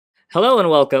Hello and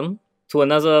welcome to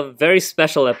another very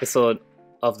special episode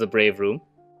of the Brave Room.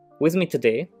 With me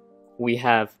today, we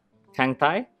have Khang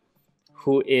Thai,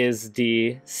 who is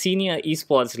the Senior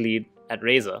Esports Lead at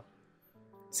Razer.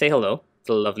 Say hello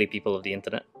to the lovely people of the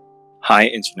internet. Hi,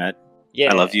 Internet.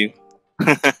 Yeah, I love you.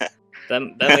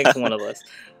 that makes one of us.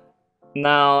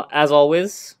 Now, as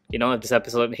always, if this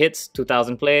episode hits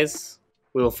 2,000 plays,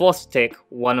 we will force to take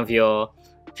one of your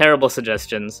terrible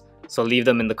suggestions, so leave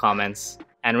them in the comments.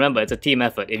 And remember, it's a team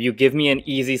effort. If you give me an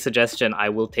easy suggestion, I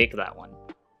will take that one.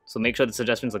 So make sure the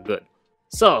suggestions are good.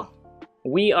 So,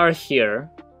 we are here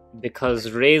because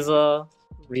Razer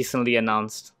recently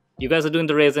announced you guys are doing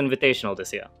the Razer Invitational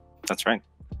this year. That's right.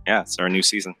 Yeah, it's our new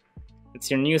season.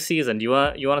 It's your new season. Do you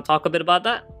want to talk a bit about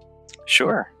that?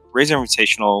 Sure. Razer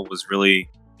Invitational was really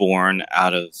born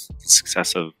out of the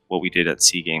success of what we did at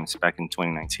SEA Games back in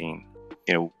 2019.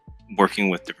 Working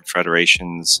with different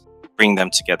federations, bringing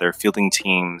them together, fielding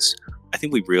teams. I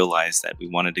think we realized that we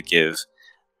wanted to give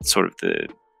sort of the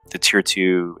tier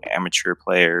 2 amateur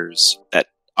players that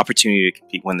opportunity to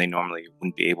compete when they normally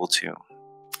wouldn't be able to,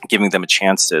 giving them a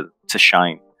chance to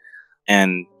shine.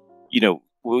 And,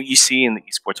 what you see in the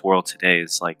esports world today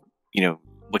is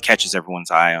what catches everyone's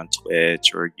eye on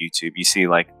Twitch or YouTube. You see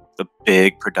the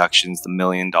big productions, the $1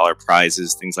 million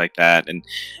prizes, things like that. And,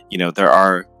 there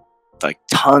are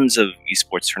tons of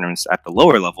esports tournaments at the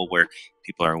lower level where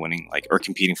people are winning or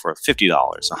competing for $50,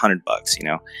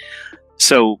 $100,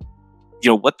 So,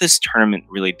 what this tournament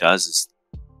really does is,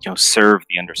 serve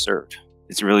the underserved.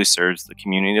 It really serves the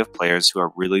community of players who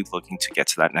are really looking to get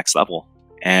to that next level.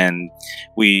 And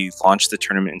we launched the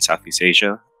tournament in Southeast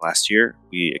Asia last year.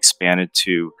 We expanded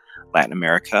to Latin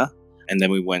America, and then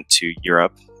we went to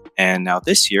Europe. And now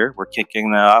this year, we're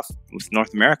kicking it off with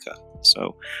North America.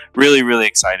 So really, really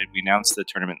excited. We announced the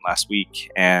tournament last week,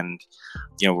 and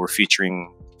we're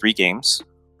featuring 3 games: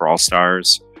 Brawl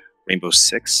Stars, Rainbow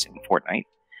Six, and Fortnite.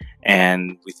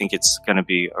 And we think it's going to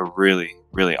be a really,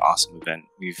 really awesome event.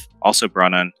 We've also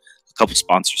brought on a couple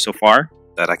sponsors so far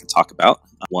that I can talk about.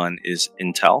 One is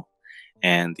Intel,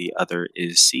 and the other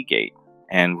is Seagate.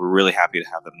 And we're really happy to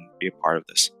have them be a part of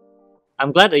this.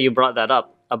 I'm glad that you brought that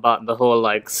up about the whole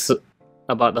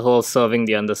serving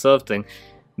the underserved thing,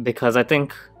 because I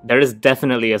think there is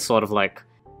definitely a sort of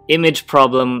image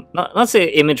problem, not say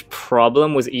image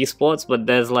problem with esports, but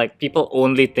there's people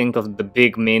only think of the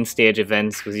big main stage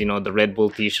events with the Red Bull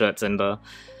t-shirts and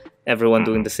everyone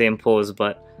doing the same pose,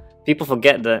 but people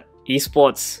forget that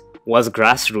esports was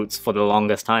grassroots for the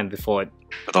longest time before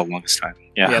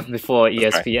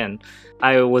ESPN. Right.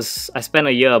 I spent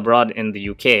a year abroad in the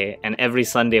UK, and every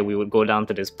Sunday we would go down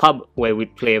to this pub where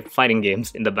we'd play fighting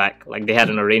games in the back. They had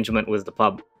an arrangement with the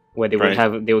pub where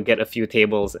they would get a few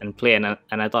tables and play, and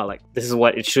I thought this is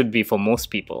what it should be for most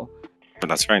people. But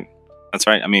that's right.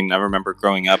 I mean, I remember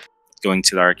growing up going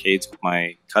to the arcades with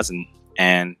my cousin,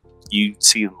 and you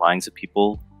see lines of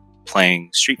people playing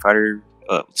Street Fighter.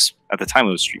 At the time,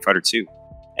 it was Street Fighter 2,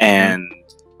 and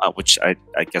which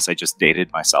I guess I just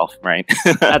dated myself, right?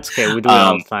 That's okay. We do it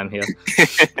all the time here.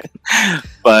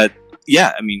 But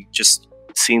yeah, I mean, just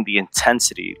seeing the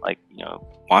intensity,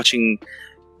 watching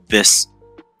this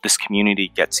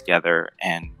community get together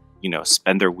and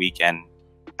spend their weekend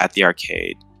at the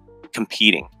arcade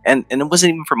competing, and it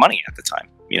wasn't even for money at the time.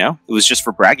 It was just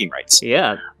for bragging rights.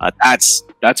 Yeah, that's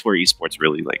where esports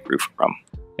really grew from.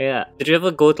 Yeah. Did you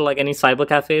ever go to any cyber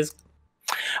cafes?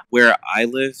 Where I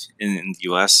live in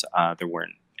the US, there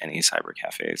weren't any cyber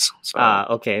cafes. So,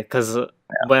 okay. Because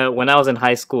when I was in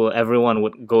high school, everyone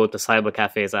would go to cyber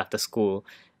cafes after school,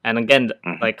 and again,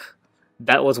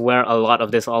 that was where a lot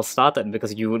of this all started,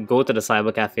 because you would go to the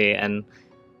cyber cafe and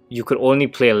you could only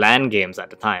play LAN games at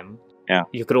the time. Yeah.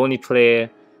 You could only play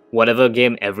whatever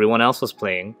game everyone else was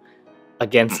playing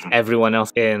against everyone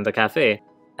else in the cafe.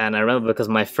 And I remember because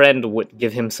my friend would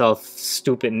give himself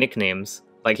stupid nicknames.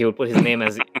 He would put his name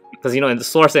as... Because, in the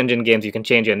Source Engine games, you can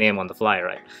change your name on the fly,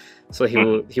 right? So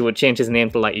he would change his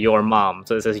name to, your mom.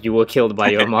 So it says, "You were killed by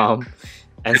your mom."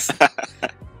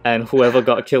 And whoever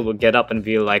got killed would get up and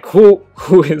be like, who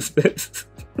is this?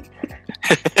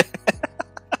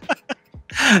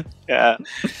 Yeah.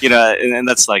 And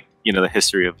that's the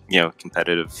history of,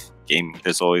 competitive gaming.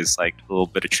 There's always a little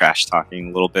bit of trash talking,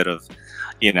 a little bit of,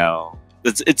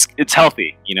 it's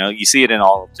healthy. You see it in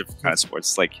all different kinds of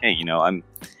sports. It's hey,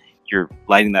 you're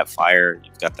lighting that fire.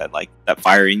 You've got that that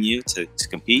fire in you to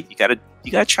compete. You gotta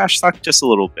trash talk just a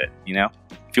little bit.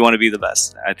 If you want to be the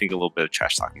best, I think a little bit of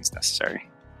trash talking is necessary.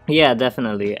 Yeah,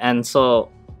 definitely. And so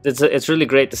it's really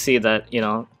great to see that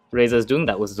Razer is doing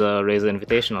that with the Razer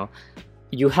Invitational.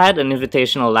 You had an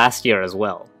Invitational last year as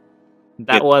well.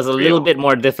 That was a little bit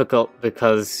more difficult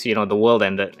because, you know, the world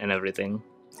ended and everything.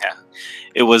 Yeah,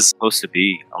 it was supposed to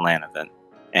be a LAN event,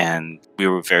 and we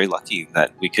were very lucky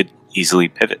that we could easily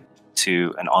pivot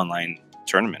to an online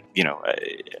tournament. You know,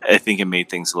 I think it made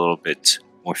things a little bit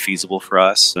more feasible for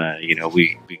us. You know,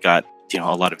 we got, you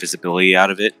know, a lot of visibility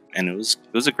out of it, and it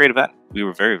was a great event. We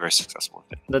were very, very successful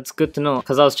with it. That's good to know,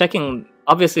 because I was checking.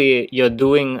 Obviously, you're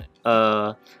doing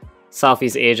a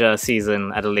Southeast Asia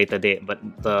season at a later date, but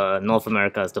the North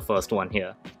America is the first one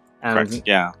here. And correct.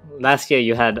 Yeah. Last year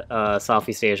you had a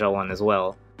Southeast Asia one as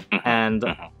well. And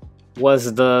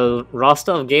was the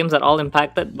roster of games at all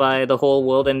impacted by the whole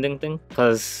world ending thing?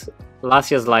 Because last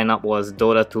year's lineup was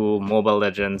Dota 2, Mobile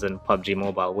Legends, and PUBG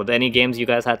Mobile. Were there any games you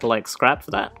guys had to like scrap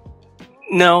for that?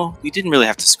 No, we didn't really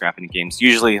have to scrap any games.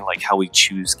 Usually, like, how we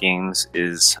choose games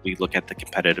is we look at the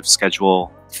competitive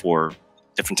schedule for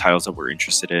different titles that we're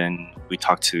interested in. We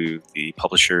talk to the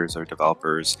publishers or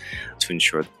developers to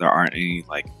ensure that there aren't any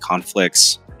like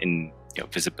conflicts in, you know,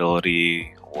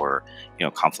 visibility, or, you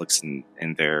know, conflicts in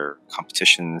their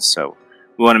competitions. So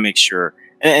we want to make sure,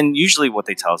 and usually what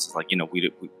they tell us is like, you know,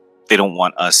 they don't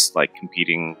want us like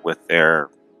competing with their,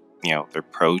 you know, their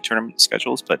pro tournament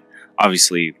schedules. But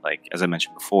obviously, like, as I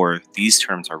mentioned before, these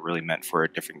tournaments are really meant for a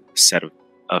different set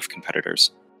of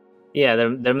competitors. Yeah,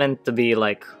 they're meant to be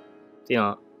like, you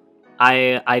know,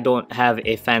 I don't have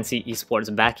a fancy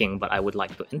esports backing, but I would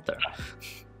like to enter.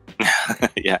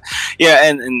 yeah,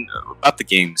 and about the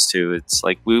games too. It's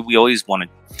like we always want to,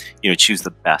 you know, choose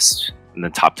the best and the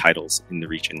top titles in the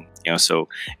region. You know, so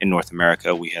in North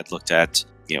America, we had looked at,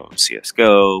 you know,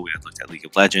 CSGO, we had looked at League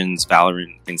of Legends,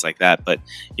 Valorant, things like that. But,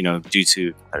 you know, due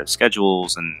to competitive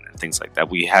schedules and things like that,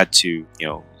 we had to, you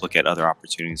know, look at other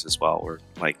opportunities as well, or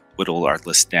like whittle our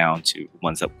list down to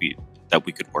ones that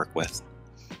we could work with.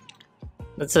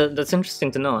 That's interesting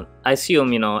to know. I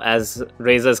assume, you know, as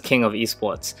Razer's king of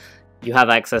esports, you have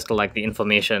access to like the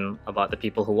information about the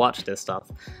people who watch this stuff.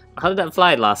 How did that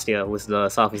fly last year with the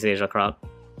Southeast Asia crowd?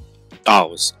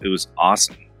 Oh, it was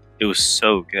awesome. It was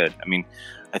so good. I mean,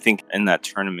 I think in that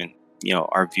tournament, you know,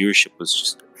 our viewership was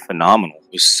just phenomenal.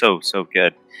 It was so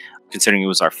good, considering it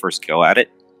was our first go at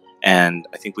it. And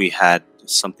I think we had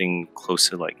something close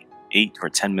to like 8 or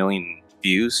 10 million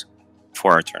views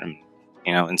for our tournament.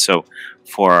 You know, and so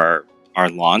for our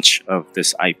launch of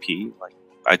this IP, like,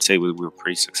 I'd say we were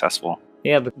pretty successful.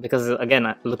 Yeah, because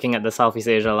again, looking at the Southeast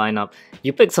Asia lineup,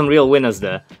 you picked some real winners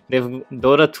there. They've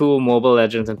Dota 2, Mobile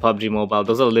Legends, and PUBG Mobile.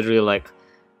 Those are literally like,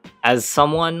 as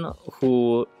someone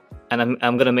who, and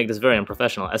I'm gonna make this very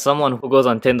unprofessional, as someone who goes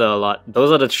on Tinder a lot,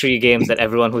 those are the 3 games that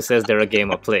everyone who says they're a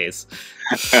gamer plays.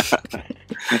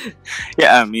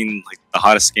 Yeah, I mean, like the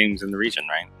hottest games in the region,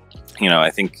 right? You know, I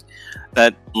think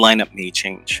that lineup may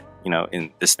change, you know, in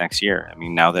this next year. I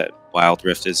mean, now that Wild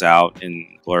Rift is out and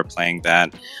people are playing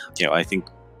that, you know, I think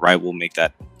Riot will make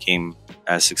that game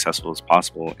as successful as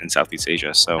possible in Southeast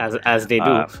Asia. So as they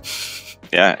do.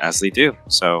 Yeah, as they do.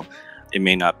 So it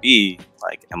may not be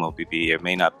like MLBB, it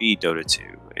may not be Dota 2,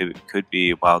 it could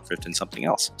be Wild Rift and something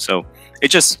else. So it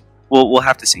just, we'll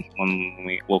have to see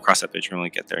when we'll cross that bridge when we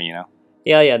get there, you know?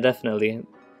 Yeah, definitely.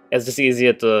 It's just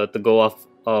easier to go off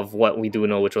of what we do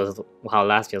know, which was how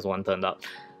last year's one turned out.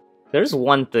 There's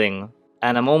one thing,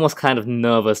 and I'm almost kind of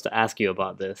nervous to ask you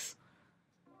about this,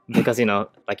 because, you know,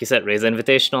 like you said, Razer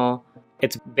Invitational,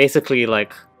 it's basically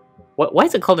like, why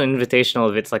is it called an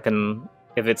invitational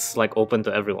if it's like open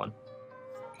to everyone?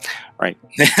 Right.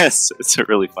 It's a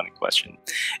really funny question,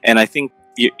 and I think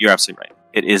you're absolutely right.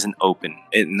 It isn't open,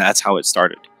 and that's how it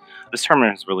started. This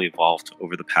tournament has really evolved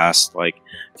over the past like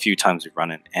few times we've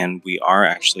run it, and we are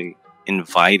actually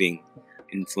inviting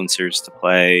influencers to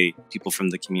play, people from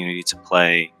the community to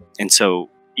play. And so,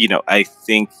 you know, I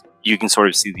think you can sort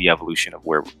of see the evolution of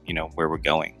where we're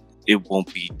going. It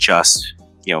won't be just,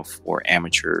 you know, for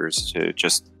amateurs to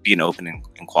just be an open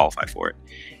and qualify for it.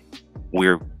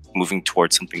 We're moving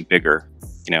towards something bigger,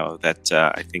 you know, that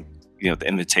I think, you know, the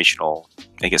invitational,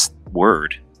 I guess,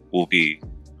 word will be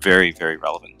very, very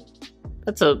relevant.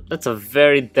 That's a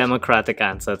very democratic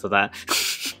answer to that.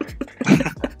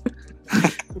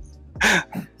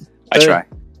 I try.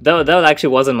 That actually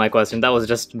wasn't my question. That was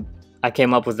just, I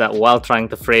came up with that while trying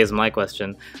to phrase my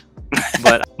question.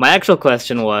 But my actual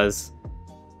question was,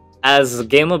 as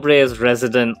GamerBraves'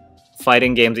 resident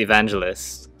fighting games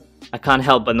evangelist, I can't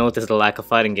help but notice the lack of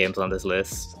fighting games on this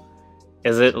list.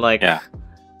 Is it like,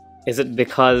 is it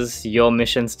because your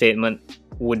mission statement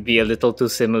would be a little too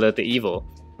similar to EVO?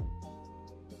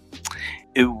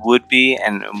 It would be,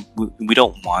 and we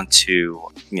don't want to,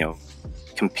 you know,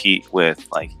 compete with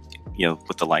like, you know,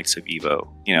 with the likes of EVO.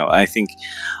 You know, I think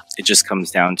it just comes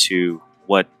down to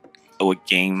what what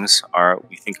games are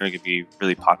we think are going to be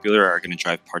really popular, are going to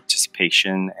drive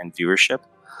participation and viewership.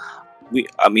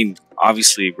 I mean,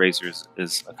 obviously, Razer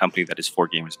is a company that is for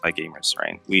gamers by gamers,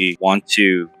 right? We want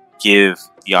to give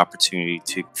the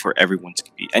opportunity for everyone to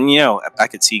compete. And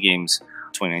back at SEA Games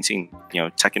 2019,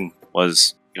 Tekken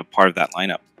was part of that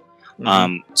lineup.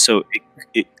 So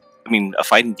I mean, a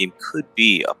fighting game could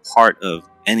be a part of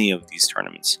any of these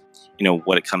tournaments.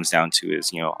 What it comes down to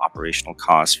is operational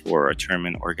costs for a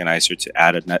tournament organizer to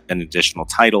add an additional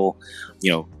title.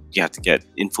 You have to get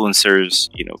influencers,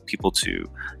 people to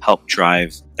help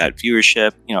drive that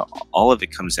viewership. All of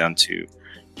it comes down to,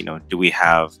 do we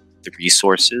have the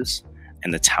resources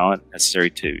and the talent necessary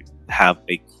to have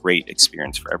a great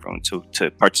experience for everyone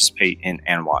to participate in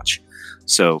and watch.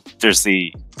 So there's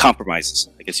the compromises,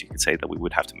 I guess you could say, that we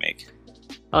would have to make.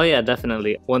 Oh yeah,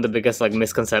 definitely. One of the biggest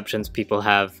misconceptions people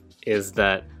have is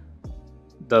that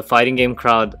the fighting game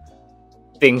crowd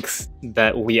thinks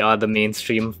that we are the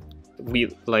mainstream.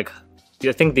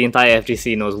 I think the entire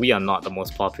FGC knows we are not the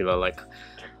most popular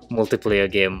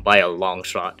multiplayer game by a long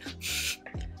shot.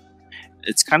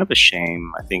 It's kind of a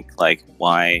shame, I think,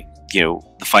 why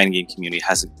the fighting game community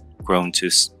hasn't grown to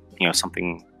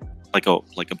something like a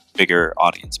bigger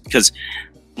audience. Because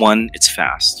one, it's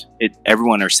fast.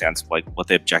 Everyone understands what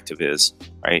the objective is,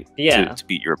 right? Yeah. To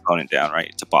beat your opponent down,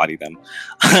 right? To body them,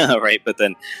 right? But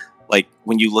then,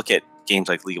 when you look at games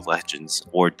like League of Legends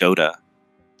or Dota,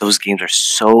 those games are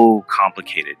so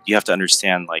complicated. You have to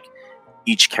understand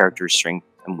each character's strength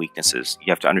and weaknesses. You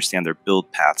have to understand their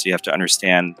build paths. You have to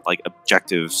understand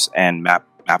objectives and map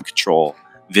control,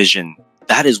 vision.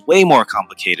 That is way more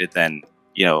complicated than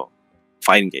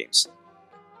fighting games,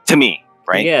 to me,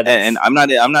 right? Yeah, and I'm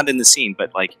not in the scene,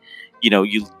 but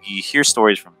you hear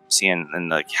stories from Cian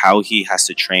and how he has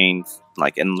to train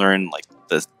and learn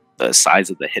the size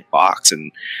of the hitbox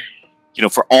and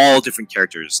for all different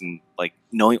characters and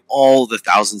knowing all the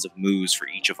thousands of moves for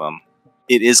each of them.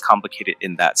 It is complicated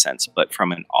in that sense, but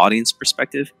from an audience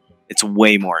perspective, it's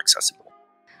way more accessible.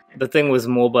 The thing with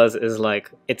MOBAs is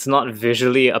it's not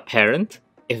visually apparent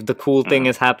if the cool thing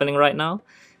is happening right now,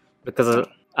 because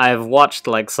I've watched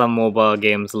some MOBA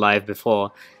games live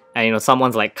before, and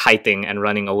someone's kiting and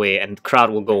running away, and the crowd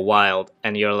will go wild,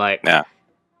 and you're yeah.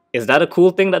 Is that a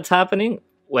cool thing that's happening?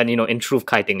 When in truth,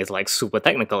 kiting is super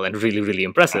technical and really, really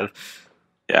impressive.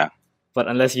 Yeah. But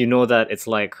unless you know that, it's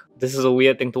this is a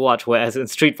weird thing to watch. Whereas in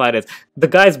Street Fighter, the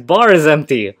guy's bar is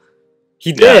empty.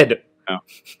 He did. Yeah.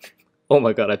 Oh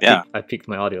my god! I peaked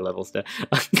my audio levels there.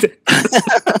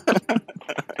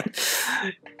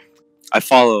 I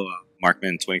follow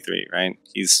Markman23, right?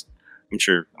 I'm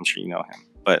sure you know him,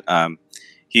 but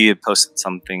he had posted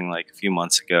something a few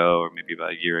months ago, or maybe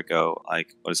about a year ago,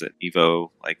 what is it, Evo,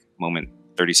 moment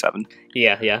 37.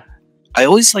 Yeah. I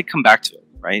always come back to it,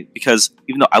 right? Because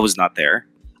even though I was not there,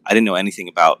 I didn't know anything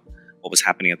about what was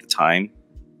happening at the time.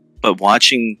 But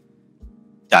watching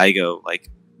Daigo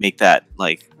make that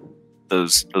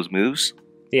those moves,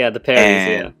 yeah, the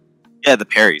parries, yeah, the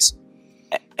parries,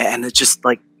 and it's just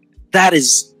that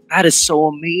is so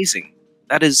amazing.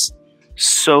 That is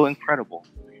so incredible,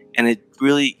 and it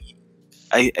really,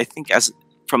 I think,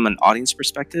 from an audience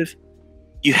perspective,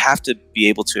 you have to be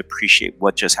able to appreciate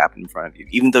what just happened in front of you,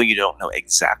 even though you don't know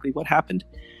exactly what happened.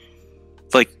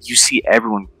 You see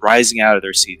everyone rising out of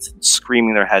their seats and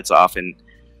screaming their heads off, and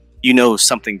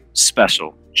something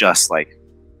special just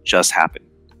happened.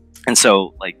 And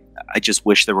so I just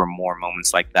wish there were more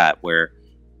moments like that where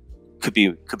could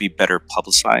be better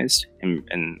publicized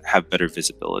and have better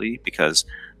visibility, because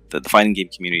the fighting game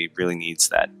community really needs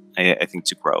that, I think,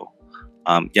 to grow.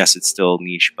 Yes, it's still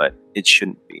niche, but it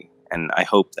shouldn't be. And I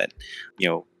hope that,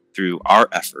 through our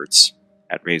efforts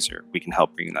at Razer, we can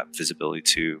help bring that visibility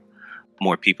to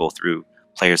more people through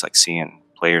players like Cian,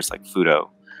 players like Fudo.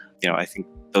 I think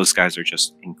those guys are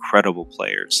just incredible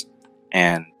players.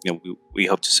 And, we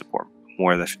hope to support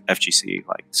more of the FGC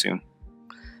soon.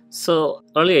 So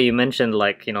earlier you mentioned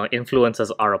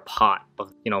influencers are a part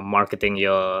of marketing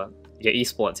your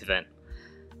esports event.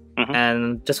 Mm-hmm.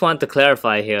 And just wanted to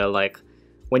clarify here,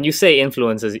 when you say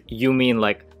influencers, you mean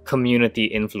community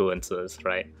influencers,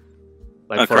 right?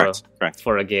 Correct.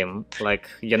 For a game.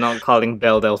 You're not calling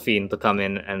Belle Delphine to come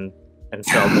in and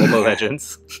sell Mobile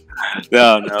Legends.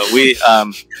 No. We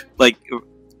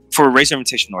for Razer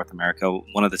Invitational North America,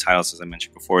 one of the titles, as I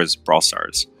mentioned before, is Brawl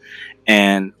Stars.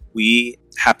 And we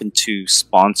happen to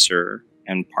sponsor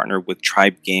and partner with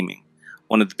Tribe Gaming,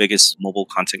 one of the biggest mobile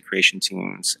content creation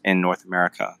teams in North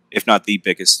America, if not the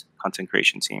biggest content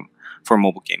creation team for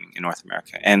mobile gaming in North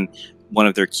America. And one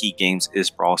of their key games is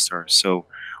Brawl Stars. So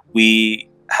we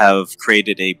have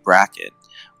created a bracket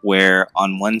where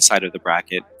on one side of the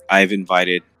bracket, I've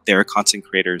invited their content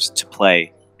creators to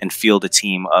play and field a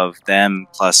team of them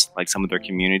plus like some of their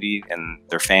community and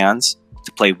their fans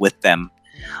to play with them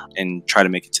and try to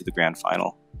make it to the grand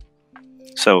final.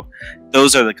 So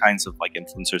those are the kinds of like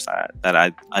influencers that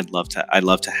I'd love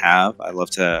to have. I love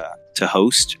to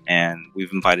host, and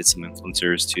we've invited some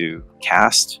influencers to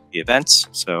cast the events.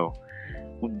 So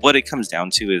what it comes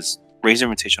down to is Razer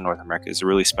Invitational North America is a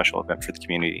really special event for the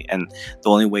community, and the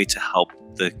only way to help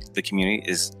the community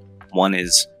is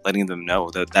letting them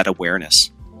know that awareness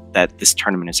that this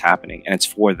tournament is happening and it's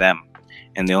for them,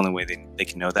 and the only way they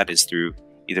can know that is through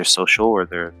either social or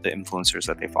the influencers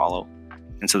that they follow.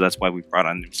 And so that's why we brought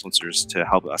on influencers to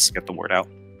help us get the word out.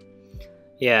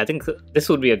 Yeah, I think this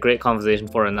would be a great conversation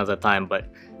for another time,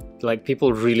 but like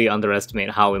people really underestimate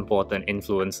how important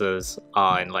influencers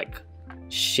are in like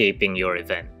shaping your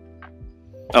event.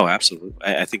 Oh, absolutely.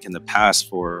 I think in the past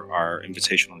for our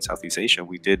Invitational in Southeast Asia,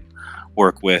 we did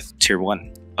work with Tier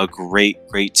 1, a great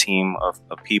team of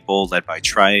people led by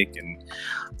Trike, and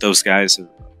those guys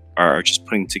are just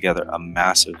putting together a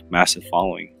massive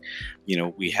following. You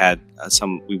know, we had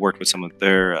we worked with some of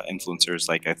their influencers,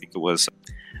 like I think it was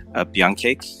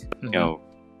Biancake, you know,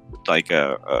 like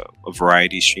a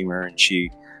variety streamer, and she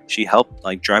helped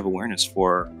like drive awareness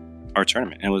for our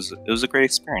tournament, and it was a great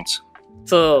experience.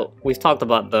 So we've talked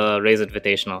about the Razer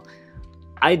Invitational.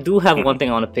 I do have one thing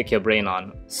I want to pick your brain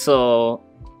on. So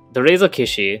the Razer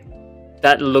Kishi,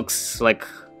 that looks like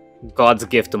God's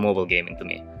gift to mobile gaming to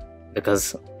me,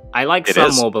 because I like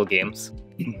some mobile games,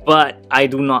 but I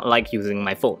do not like using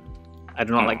my phone. I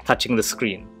do not like touching the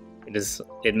screen.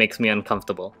 It makes me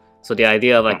uncomfortable. So the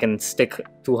idea of I can stick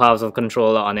 2 halves of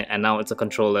controller on it and now it's a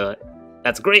controller,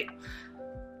 that's great.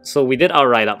 So we did our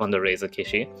write-up on the Razer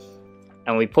Kishi,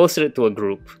 and we posted it to a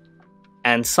group,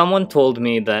 and someone told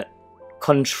me that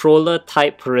controller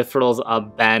type peripherals are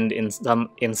banned in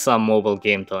some mobile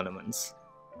game tournaments.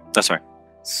 That's right.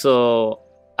 So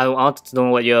I wanted to know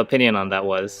what your opinion on that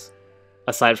was,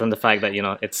 aside from the fact that, you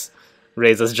know, it's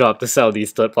Razer's job to sell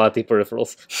these third-party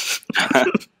peripherals.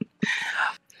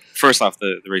 First off,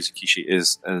 the Razer Kishi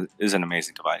is an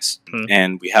amazing device,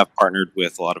 and we have partnered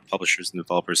with a lot of publishers and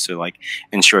developers to like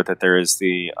ensure that there is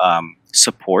the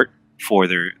support for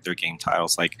their game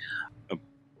titles. Like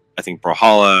I think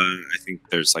Brawlhalla, I think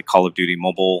there's like Call of Duty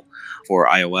Mobile for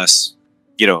iOS.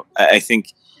 You know, I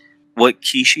think what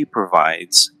Kishi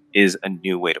provides is a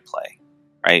new way to play,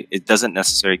 right? It doesn't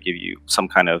necessarily give you some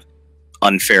kind of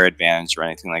unfair advantage or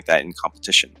anything like that in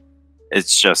competition.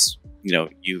 It's just, you know,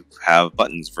 you have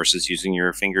buttons versus using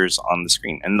your fingers on the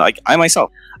screen. And like I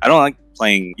myself, I don't like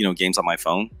playing, you know, games on my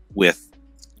phone with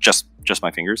just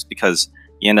my fingers, because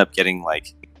you end up getting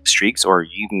like streaks or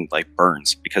even like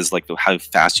burns because like how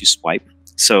fast you swipe.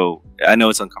 So I know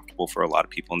it's uncomfortable for a lot of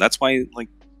people, and that's why like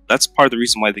that's part of the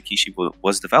reason why the Kishi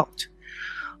was developed.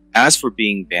 As for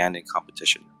being banned in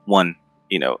competition, one,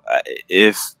 you know,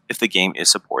 if the game is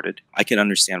supported, I can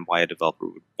understand why a developer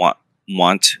would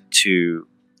want to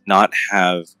not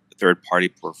have third-party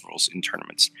peripherals in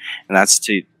tournaments, and that's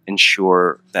to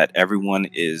ensure that everyone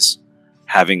is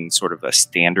having sort of a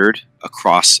standard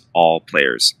across all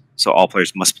players. So all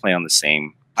players must play on the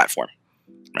same platform,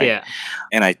 right? Yeah.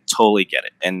 And I totally get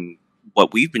it. And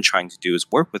what we've been trying to do is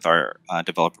work with our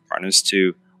developer partners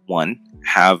to, one,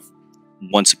 have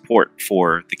one support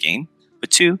for the game, but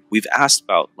two, we've asked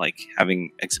about like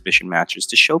having exhibition matches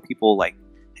to show people like,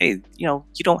 hey, you know,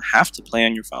 you don't have to play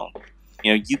on your phone.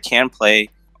 You know, you can play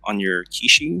on your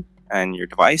Kishi and your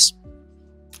device,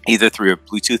 either through a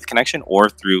Bluetooth connection or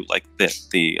through like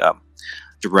the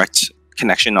direct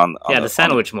connection on the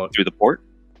sandwich mode through the port,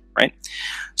 right?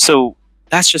 So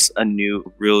that's just a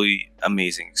new, really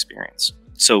amazing experience.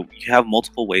 So you have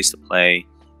multiple ways to play,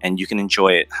 and you can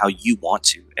enjoy it how you want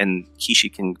to. And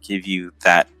Kishi can give you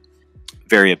that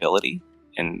variability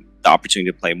and the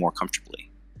opportunity to play more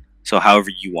comfortably. So however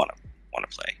you want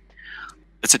to play.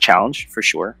 It's a challenge for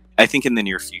sure. I think in the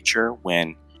near future,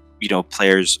 when you know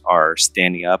players are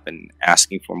standing up and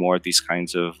asking for more of these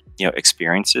kinds of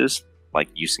experiences, like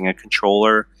using a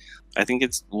controller, I think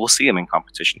we'll see them in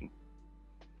competition.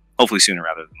 Hopefully sooner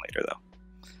rather than later, though.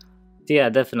 Yeah,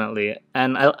 definitely.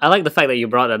 And I like the fact that you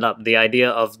brought that up, the idea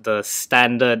of the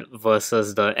standard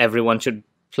versus the everyone should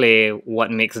play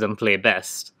what makes them play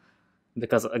best.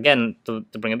 Because again, to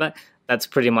bring it back, that's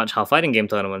pretty much how fighting game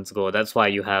tournaments go. That's why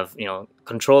you have,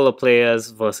 controller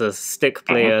players versus stick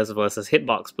players versus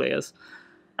hitbox players.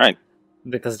 Right.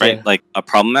 Because like a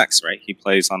Problem X, right? He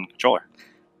plays on controller.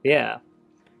 Yeah.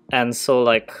 And so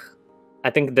I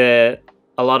think a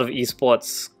lot of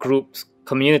esports groups,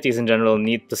 communities in general,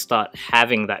 need to start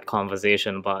having that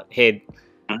conversation about, hey,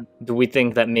 Do we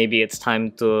think that maybe it's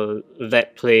time to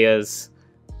let players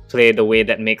play the way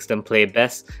that makes them play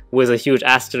best, with a huge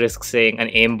asterisk saying an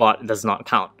aimbot does not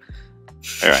count?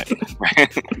 All right.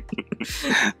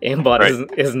 Aimbot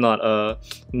Right. is not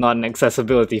an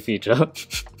accessibility feature.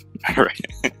 Right.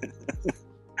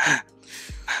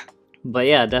 But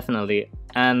yeah, definitely.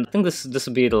 And I think this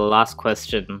will be the last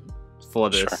question for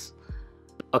this. Sure.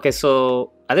 Okay,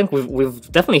 so I think we've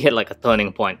definitely hit like a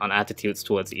turning point on attitudes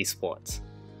towards esports.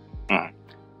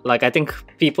 Like, I think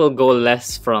people go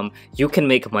less from "you can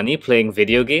make money playing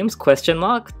video games?"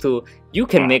 to "you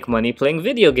can make money playing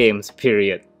video games."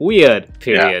 Period. Weird.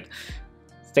 Period.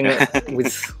 I think that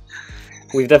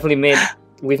we've definitely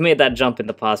made that jump in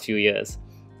the past few years,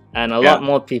 and a lot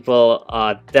more people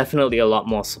are definitely a lot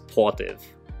more supportive,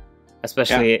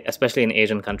 especially in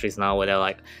Asian countries now, where they're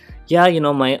like, yeah, you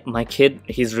know, my kid,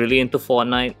 he's really into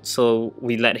Fortnite, so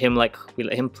we let him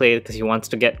play because he wants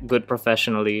to get good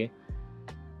professionally.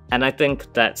 And I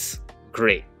think that's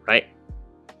great, right?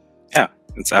 Yeah,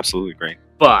 it's absolutely great.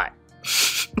 But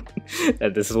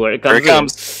and this is where it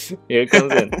comes in. Here it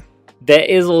comes in. There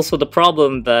is also the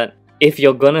problem that if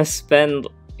you're gonna spend,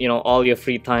 you know, all your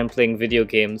free time playing video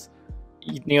games,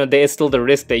 you know, there is still the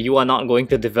risk that you are not going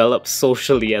to develop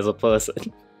socially as a person.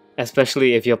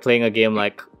 Especially if you're playing a game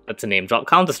like, let's name drop,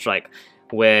 Counter-Strike,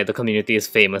 where the community is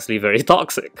famously very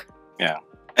toxic. Yeah.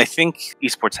 I think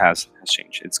esports has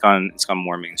changed. It's gone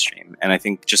more mainstream. And I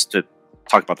think, just to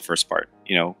talk about the first part,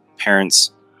 you know,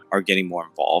 parents are getting more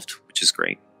involved, which is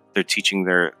great. They're teaching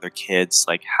their kids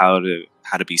like how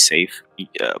to be safe,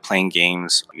 playing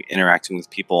games, interacting with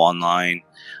people online.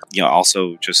 You know,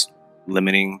 also just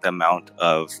limiting the amount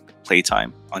of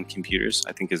playtime on computers,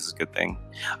 I think, is a good thing.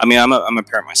 I mean, I'm a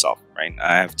parent myself, right?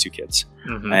 I have 2 kids,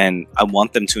 and I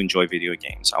want them to enjoy video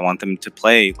games. I want them to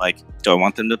play. Like, do I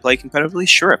want them to play competitively?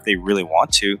 Sure, if they really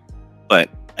want to, but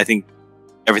I think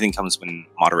everything comes in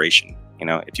moderation. You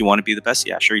know, if you want to be the best,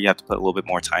 yeah, sure, you have to put a little bit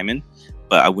more time in,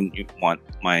 but I wouldn't want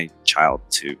my child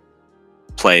to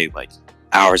play like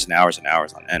hours and hours and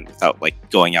hours on end without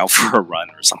like going out for a run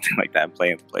or something like that and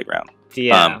playing at the playground.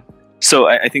 Yeah. So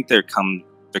I think there comes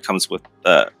with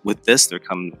this, there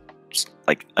comes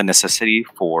like a necessity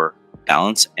for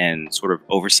balance and sort of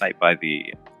oversight by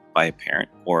a parent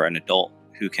or an adult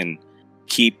who can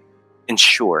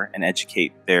ensure and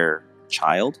educate their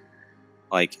child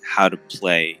like how to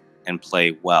play and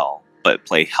play well, but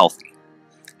play healthy.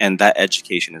 And that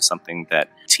education is something that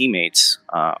teammates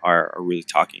are really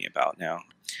talking about now.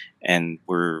 And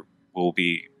we'll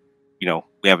be, you know,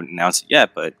 we haven't announced it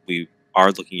yet, but we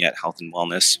are looking at health and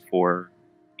wellness for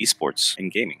esports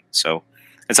and gaming. So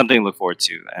it's something to look forward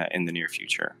to in the near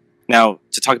future. Now,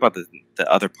 to talk about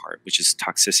the other part, which is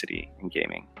toxicity in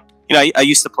gaming. You know, I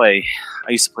used to play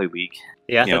League.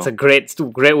 Yeah, that's a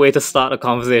great way to start a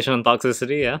conversation on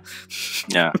toxicity. Yeah.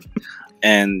 Yeah,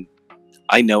 and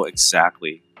I know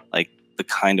exactly like the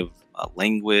kind of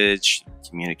language,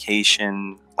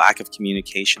 communication, lack of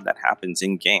communication that happens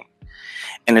in game,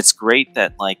 and it's great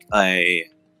that like a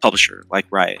publisher like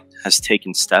Riot has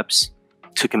taken steps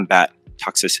to combat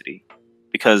toxicity,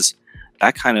 because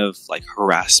that kind of like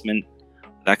harassment,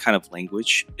 that kind of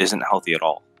language isn't healthy at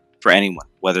all for anyone,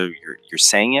 whether you're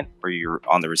saying it or you're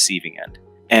on the receiving end.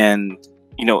 And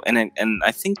you know, and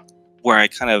I think where I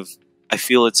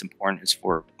feel it's important is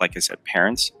for, like I said,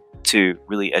 parents to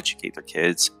really educate their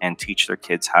kids and teach their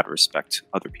kids how to respect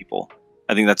other people.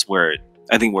 I think that's where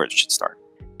it should start.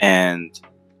 And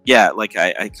yeah, like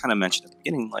I kind of mentioned at the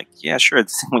beginning, like, yeah, sure,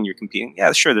 it's when you're competing,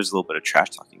 yeah, sure, there's a little bit of trash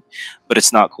talking, but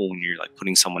it's not cool when you're like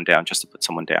putting someone down just to put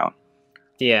someone down.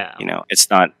 Yeah. You know, it's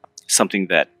not something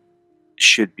that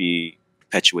should be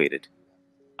perpetuated.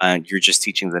 And you're just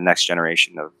teaching the next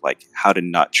generation of like how to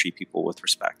not treat people with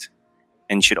respect.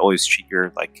 And you should always treat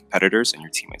your like competitors and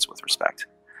your teammates with respect.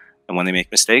 And when they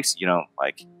make mistakes, you know,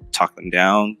 like talk them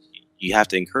down. You have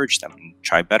to encourage them and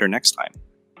try better next time.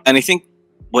 And I think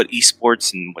what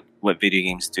esports and what video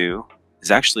games do is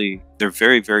actually, they're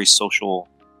very, very social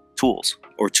tools,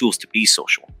 or tools to be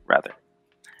social rather.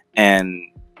 And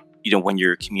you know, when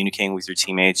you're communicating with your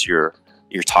teammates, you're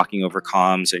talking over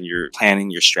comms and you're planning,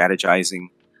 you're strategizing.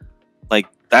 Like,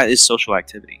 that is social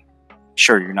activity.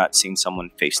 Sure, you're not seeing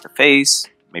someone face to face.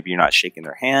 Maybe you're not shaking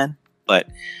their hand, but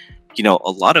you know,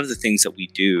 a lot of the things that we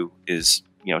do is,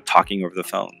 you know, talking over the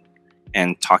phone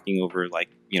and talking over like,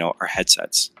 you know, our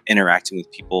headsets, interacting with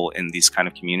people in these kind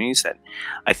of communities that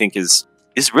I think is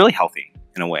really healthy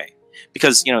in a way,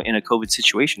 because, you know, in a COVID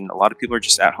situation, a lot of people are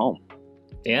just at home.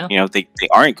 Yeah. You know, they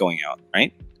aren't going out,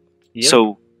 right? Yep.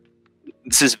 So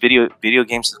this is video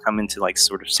games have come in to like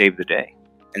sort of save the day.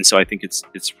 And so I think it's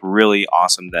really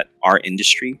awesome that our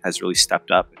industry has really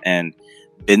stepped up and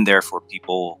been there for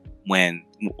people when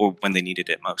they needed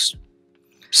it most.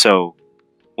 So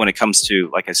when it comes to,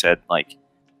 like I said, like,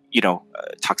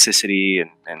 toxicity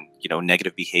and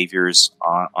negative behaviors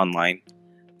online,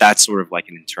 that's sort of like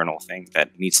an internal thing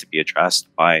that needs to be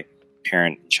addressed by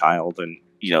parent and child, and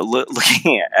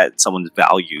looking at someone's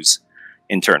values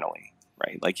internally,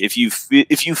 right? Like if you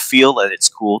feel that it's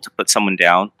cool to put someone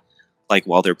down, like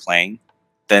while they're playing,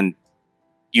 then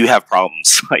you have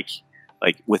problems like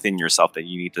within yourself that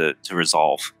you need to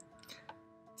resolve.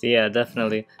 Yeah,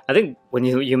 definitely. I think when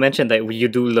you mentioned that you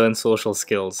do learn social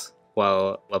skills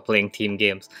while playing team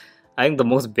games, I think the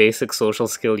most basic social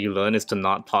skill you learn is to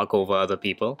not talk over other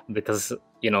people, because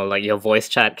like your voice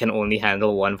chat can only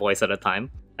handle one voice at a time.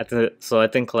 So I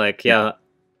think like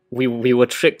we were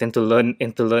tricked into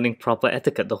learning proper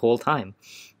etiquette the whole time.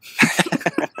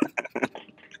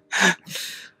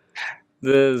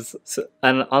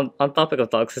 And on topic of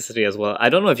toxicity as well, I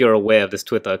don't know if you're aware of this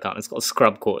Twitter account. It's called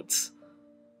Scrub Quotes.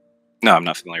 No, I'm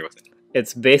not familiar with it.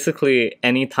 It's basically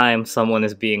anytime someone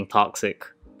is being toxic,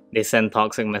 they send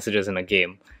toxic messages in a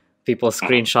game. People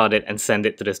screenshot it and send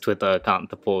it to this Twitter account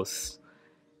to post.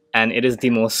 And it is the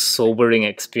most sobering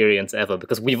experience ever,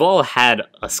 because we've all had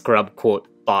a scrub quote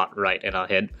thought right in our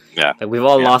head. Yeah. Like we've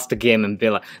all lost a game and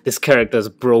been like, this character's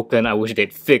broken, I wish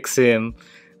they'd fix him.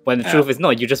 But the truth is, no,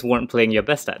 you just weren't playing your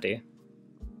best that day.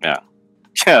 Yeah.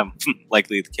 Yeah,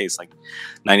 likely the case, like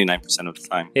 99% of the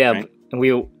time. Yeah, right?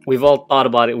 we've all thought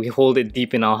about it. We hold it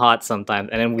deep in our hearts sometimes,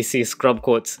 and then we see scrub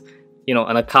quotes,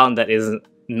 an account that is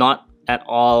not at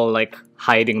all like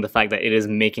hiding the fact that it is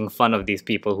making fun of these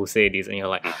people who say these, and you're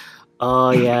like,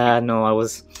 oh yeah, no, I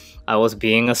was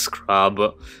being a scrub.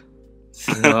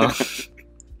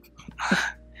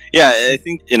 Yeah, I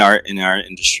think in our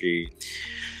industry,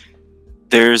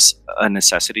 there's a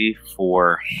necessity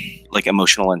for like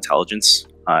emotional intelligence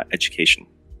education.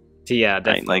 Yeah,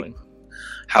 definitely. Right? Like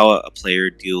how a player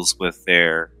deals with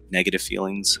their negative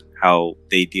feelings, how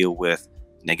they deal with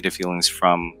negative feelings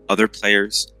from other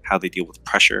players, how they deal with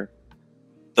pressure.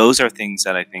 Those are things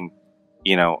that I think,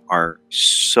 are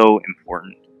so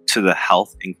important to the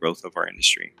health and growth of our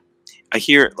industry. I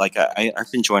hear, like,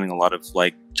 I've been joining a lot of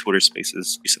like Twitter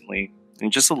spaces recently,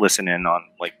 and just to listen in on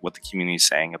like what the community is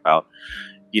saying about,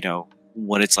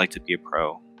 what it's like to be a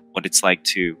pro, what it's like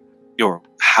to, or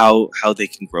how they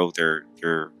can grow their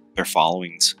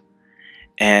followings.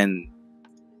 And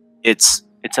it's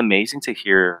amazing to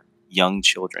hear young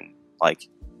children, like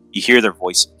you hear their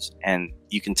voices and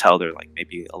you can tell they're like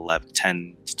maybe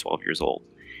 10 to 12 years old,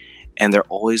 and they're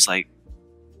always like,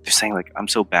 they're saying like, I'm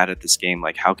so bad at this game,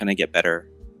 like how can I get better?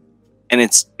 And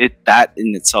that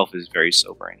in itself is very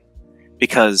sobering,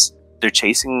 because they're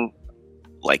chasing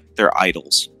like their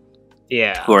idols,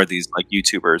 who are these like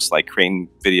YouTubers, like creating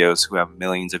videos who have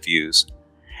millions of views,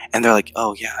 and they're like,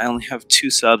 oh yeah, I only have 2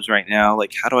 subs right now,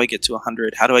 like how do I get to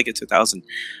 100? How do I get to 1,000?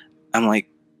 I'm like,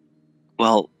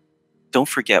 well, don't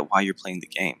forget why you're playing the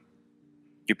game.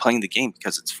 You're playing the game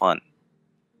because it's fun.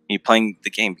 You're playing the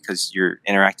game because you're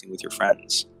interacting with your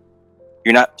friends.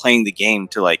 You're not playing the game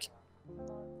to like,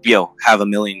 have a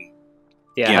million,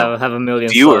 have a million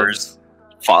viewers,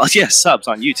 subs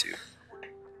on YouTube.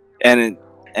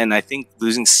 And I think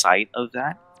losing sight of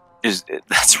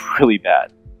that's really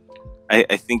bad.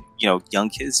 I think young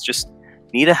kids just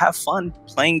need to have fun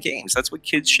playing games. That's what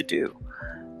kids should do.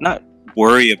 Not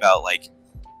worry about like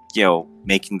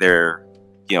making their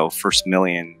first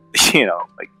million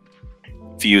like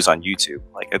views on YouTube.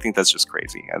 Like I think that's just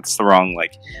crazy. It's the wrong I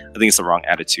think it's the wrong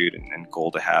attitude and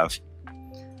goal to have.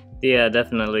 Yeah,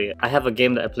 definitely. I have a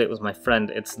game that I played with my friend.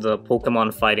 It's the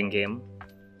Pokemon fighting game.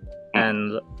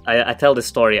 And I tell this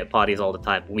story at parties all the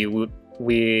time. We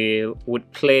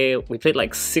played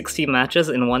like 60 matches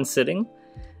in one sitting,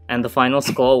 and the final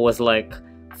score was like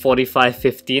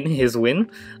 45-15, his win.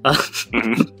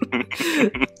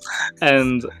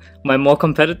 And my more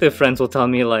competitive friends will tell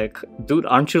me like, dude,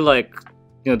 aren't you like,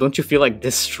 don't you feel like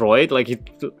destroyed? Like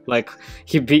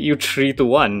he beat you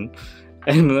 3-1.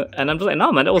 And I'm just like,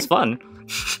 no man, that was fun.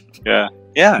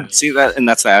 Yeah. See that, and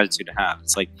that's the attitude to have.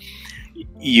 It's like,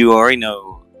 you already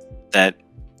know that,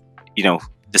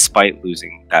 despite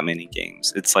losing that many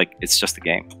games, it's like, it's just a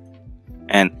game.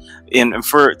 And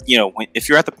for, if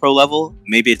you're at the pro level,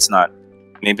 maybe it's not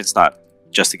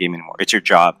just a game anymore. It's your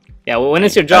job. Yeah, well, when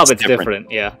it's your job, it's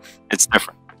different. Yeah. It's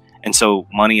different. And so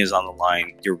money is on the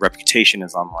line. Your reputation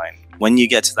is on the line. When you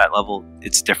get to that level,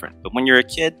 it's different. But when you're a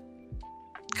kid,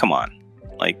 come on.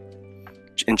 Like,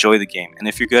 enjoy the game. And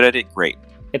if you're good at it, great.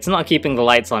 It's not keeping the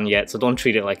lights on yet, so don't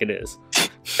treat it like it is.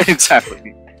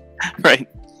 Exactly. Right.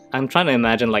 I'm trying to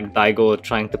imagine like Daigo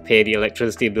trying to pay the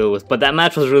electricity bill with, but that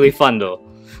match was really fun though.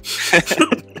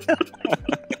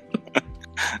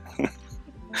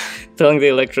 Telling the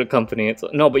electric company,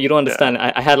 no, but you don't understand.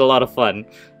 Yeah. I had a lot of fun.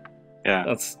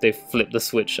 Yeah. They flip the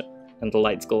switch and the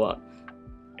lights go out.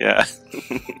 Yeah.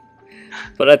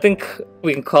 But I think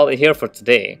we can call it here for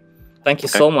today. Thank you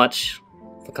so much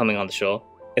for coming on the show.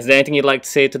 Is there anything you'd like to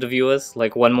say to the viewers?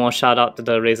 Like one more shout out to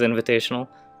the Razer Invitational?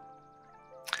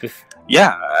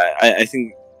 Yeah, I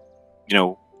think,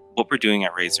 what we're doing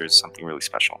at Razer is something really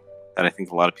special that I think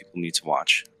a lot of people need to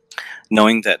watch.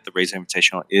 Knowing that the Razer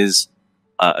Invitational is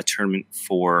a tournament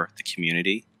for the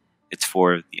community, it's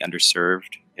for the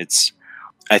underserved.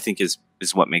 I think is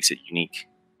what makes it unique.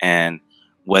 And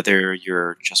whether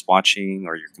you're just watching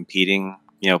or you're competing,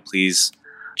 please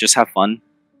just have fun.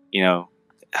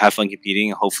 Have fun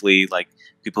competing. Hopefully, like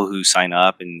people who sign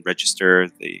up and register,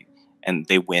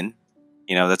 they win.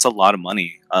 That's a lot of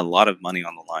money on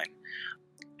the line.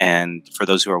 And for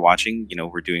those who are watching,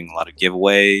 we're doing a lot of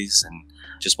giveaways, and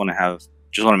just want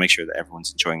to make sure that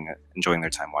everyone's enjoying their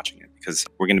time watching it, because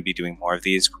we're going to be doing more of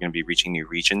these. We're going to be reaching new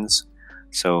regions.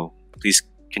 So please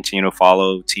continue to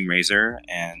follow Team Razer,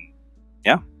 and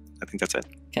yeah, I think that's it.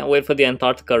 Can't wait for the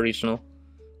Antarctica regional.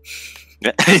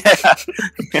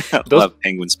 Those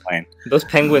penguins playing. Those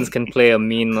penguins can play a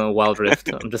mean Wild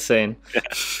Rift. I'm just saying. Yeah.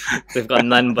 They've got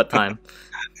none but time.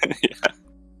 Yeah.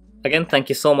 Again, thank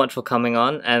you so much for coming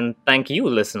on, and thank you,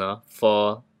 listener,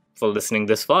 for listening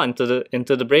this far into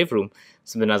the Brave Room.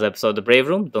 This has been another episode of the Brave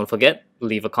Room. Don't forget,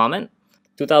 leave a comment.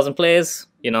 2,000 plays.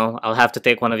 I'll have to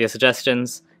take one of your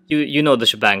suggestions. You know the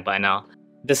shebang by now.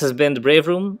 This has been the Brave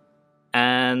Room,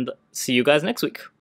 and see you guys next week.